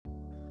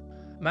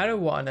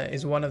Marijuana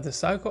is one of the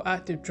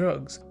psychoactive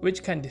drugs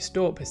which can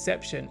distort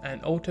perception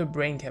and alter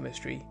brain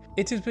chemistry.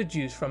 It is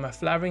produced from a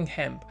flowering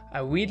hemp,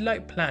 a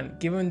weed-like plant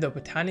given the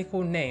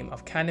botanical name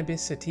of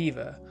Cannabis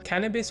sativa.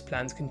 Cannabis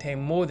plants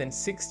contain more than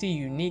 60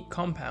 unique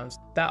compounds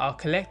that are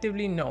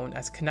collectively known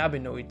as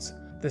cannabinoids.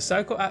 The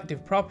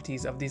psychoactive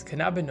properties of these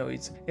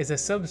cannabinoids is a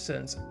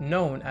substance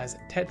known as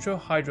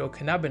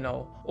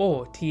tetrahydrocannabinol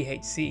or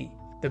THC.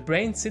 The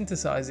brain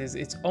synthesizes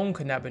its own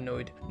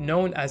cannabinoid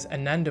known as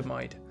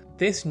anandamide.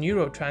 This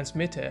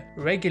neurotransmitter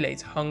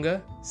regulates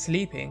hunger,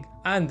 sleeping,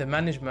 and the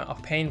management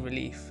of pain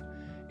relief.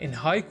 In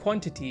high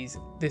quantities,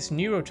 this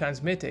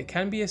neurotransmitter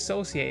can be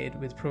associated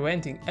with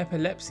preventing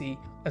epilepsy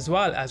as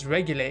well as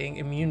regulating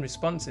immune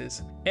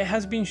responses. It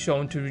has been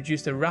shown to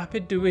reduce the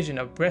rapid division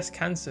of breast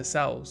cancer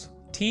cells.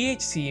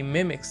 THC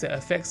mimics the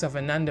effects of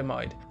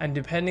anandamide, and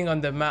depending on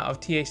the amount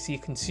of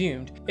THC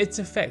consumed, its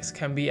effects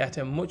can be at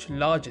a much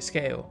larger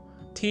scale.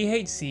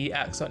 THC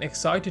acts on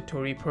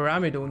excitatory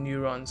pyramidal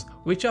neurons,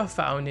 which are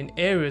found in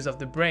areas of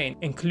the brain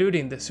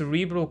including the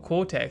cerebral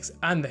cortex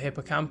and the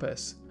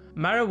hippocampus.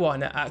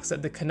 Marijuana acts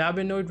at the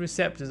cannabinoid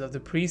receptors of the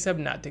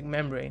presynaptic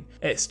membrane.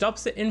 It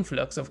stops the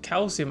influx of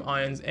calcium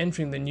ions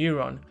entering the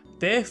neuron,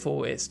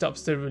 therefore it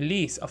stops the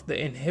release of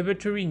the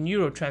inhibitory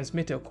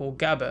neurotransmitter called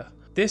GABA.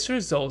 This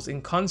results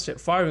in constant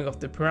firing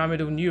of the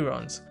pyramidal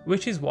neurons,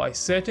 which is why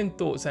certain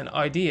thoughts and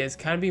ideas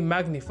can be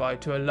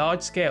magnified to a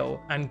large scale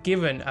and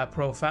given a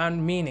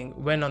profound meaning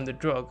when on the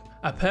drug.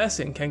 A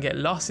person can get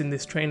lost in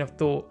this train of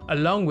thought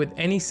along with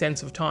any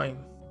sense of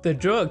time. The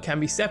drug can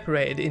be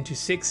separated into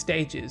 6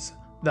 stages: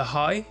 the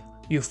high,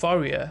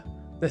 euphoria,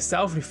 the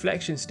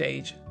self-reflection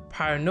stage,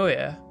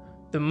 paranoia,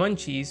 the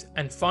munchies,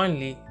 and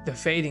finally the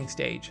fading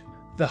stage.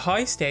 The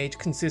high stage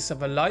consists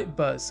of a light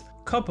buzz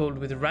coupled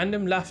with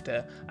random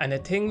laughter and a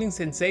tingling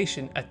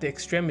sensation at the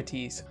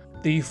extremities.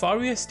 The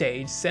euphoria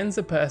stage sends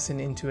a person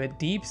into a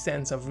deep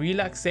sense of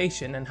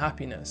relaxation and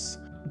happiness.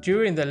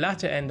 During the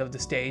latter end of the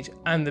stage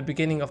and the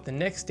beginning of the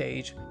next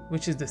stage,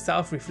 which is the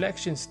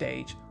self-reflection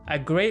stage, a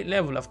great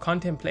level of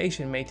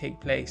contemplation may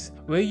take place,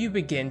 where you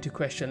begin to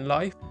question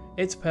life,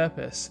 its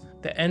purpose,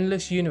 the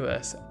endless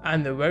universe,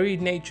 and the very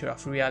nature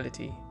of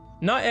reality.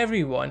 Not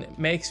everyone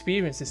may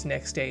experience this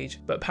next stage,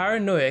 but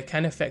paranoia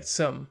can affect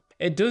some.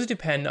 It does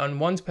depend on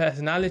one's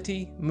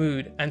personality,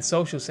 mood, and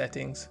social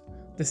settings.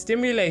 The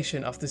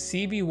stimulation of the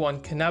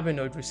CB1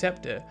 cannabinoid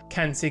receptor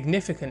can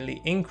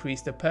significantly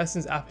increase the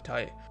person's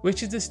appetite,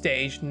 which is the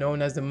stage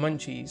known as the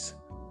munchies.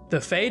 The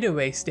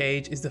fadeaway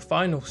stage is the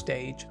final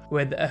stage,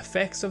 where the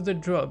effects of the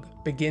drug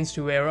begins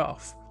to wear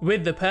off,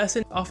 with the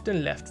person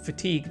often left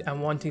fatigued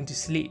and wanting to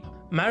sleep.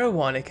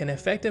 Marijuana can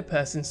affect a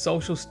person's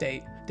social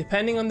state.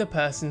 Depending on the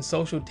person's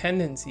social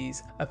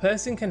tendencies, a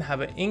person can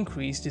have an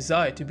increased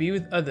desire to be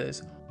with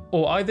others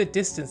or either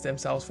distance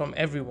themselves from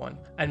everyone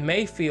and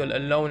may feel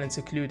alone and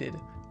secluded.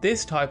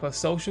 This type of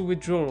social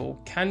withdrawal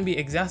can be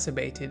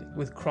exacerbated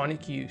with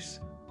chronic use.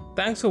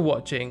 Thanks for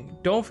watching.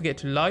 Don't forget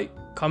to like,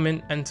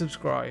 comment, and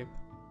subscribe.